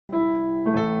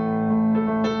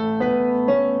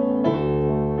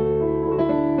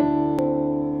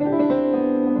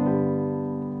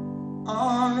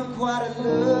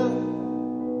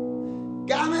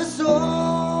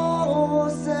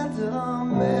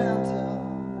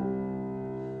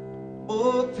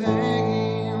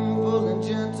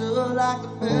like the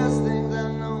best things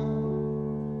I know.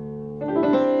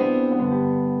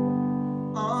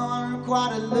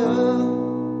 Unrequited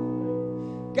love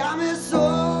got me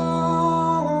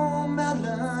so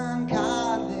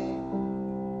melancholy.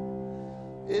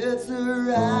 It's the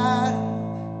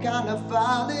right kind of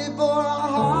folly for a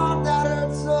heart that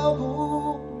hurts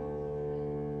so.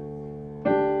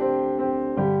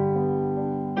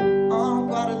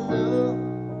 Unrequited love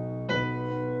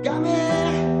got me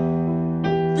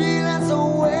feeling so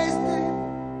wasted.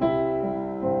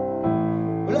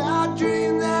 Well, I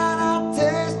dreamed that I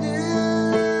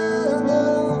tasted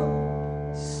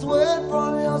the sweat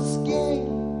from your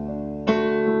skin.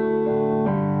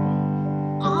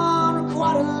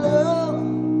 Unrequited love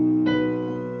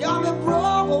got me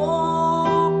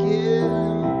broken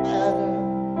better.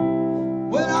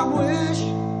 When I wish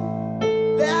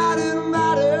that it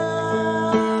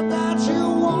mattered that you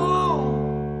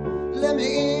won't let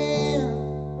me in.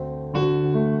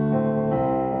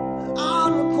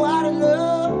 Unrequited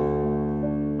love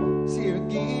is here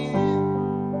again.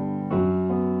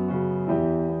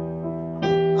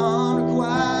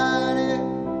 Unrequited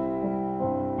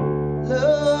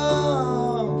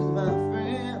love is my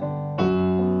friend.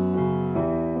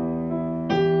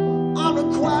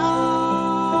 Unrequited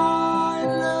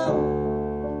love,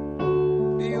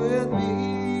 be with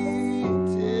me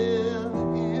till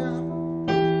the end.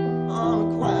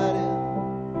 Unrequited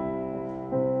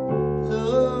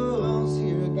love's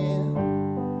here again.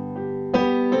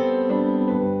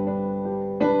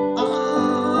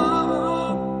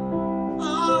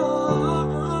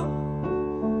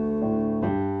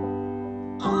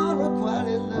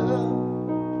 Unrequited love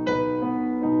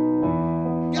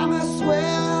got me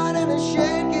sweating and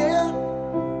shaking.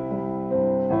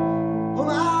 Well,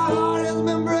 my heart has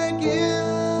been breaking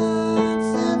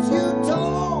since you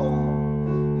told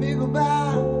me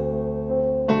goodbye.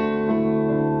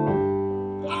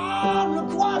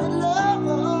 Unrequited love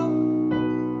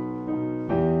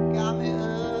got me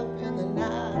up in the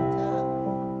night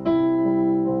time.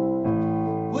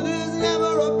 Well, there's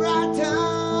never a bright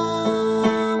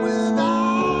time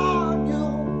without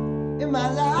you in my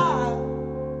life.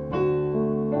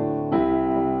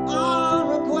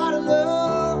 Unrequited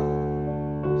love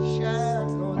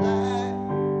shines no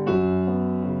light.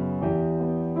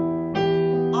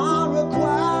 Unrequited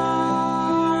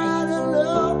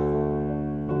love,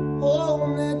 hold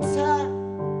me tight.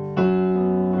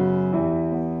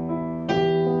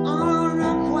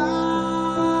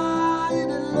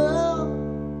 Unrequited love,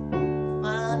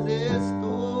 find its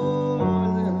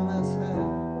doors in my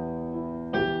side.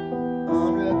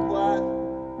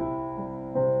 Unrequited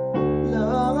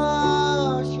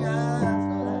love shines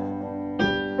no light.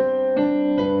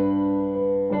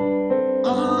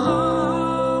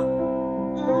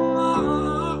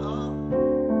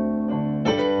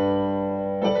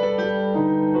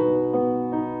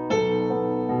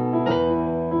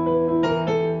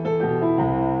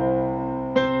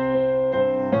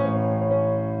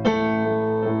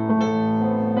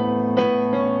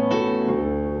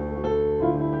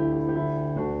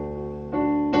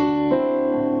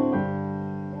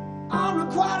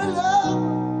 Unrequited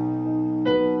love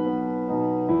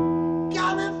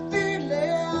got me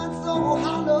feeling so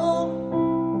hollow.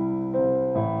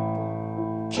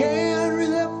 Can't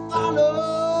really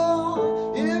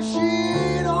follow if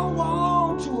she don't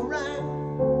want you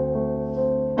around.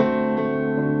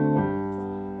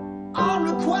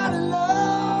 Unrequited love